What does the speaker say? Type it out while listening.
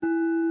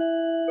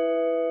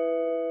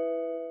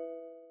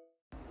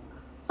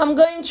I'm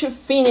going to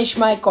finish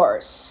my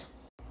course.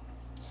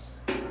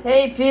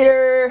 Hey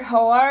Peter,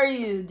 how are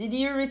you? Did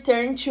you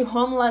return to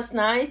home last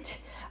night?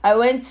 I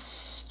went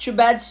to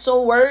bed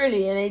so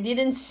early and I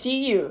didn't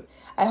see you.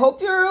 I hope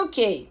you're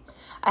okay.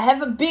 I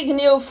have a big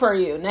news for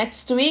you.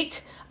 Next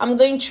week, I'm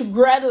going to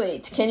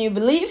graduate. Can you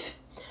believe?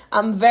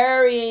 I'm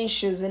very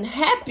anxious and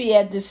happy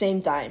at the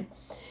same time.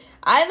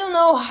 I don't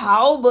know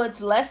how, but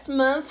last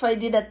month I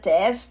did a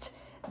test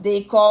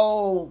they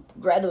call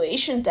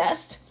graduation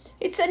test.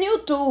 It's a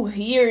new tool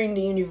here in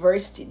the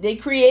university. They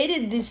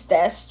created this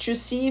test to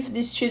see if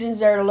the students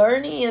are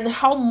learning and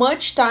how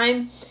much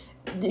time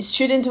the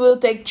student will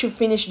take to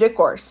finish the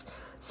course.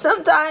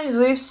 Sometimes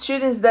with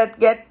students that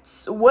get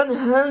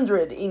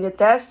 100 in the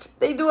test,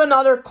 they do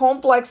another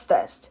complex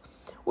test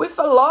with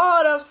a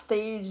lot of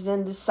stages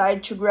and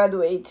decide to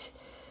graduate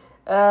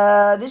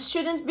the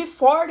student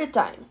before the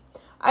time.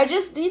 I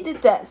just did the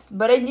test,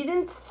 but I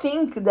didn't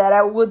think that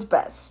I would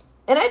pass.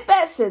 And I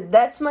passed it.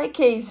 That's my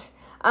case.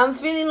 I'm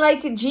feeling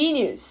like a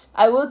genius.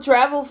 I will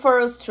travel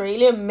for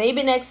Australia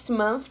maybe next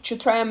month to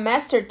try a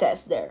master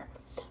test there.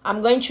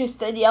 I'm going to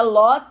study a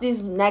lot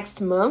this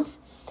next month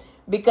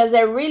because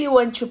I really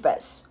want to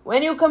pass.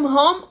 When you come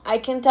home, I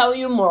can tell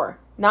you more.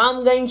 Now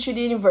I'm going to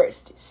the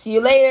university. See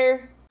you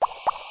later.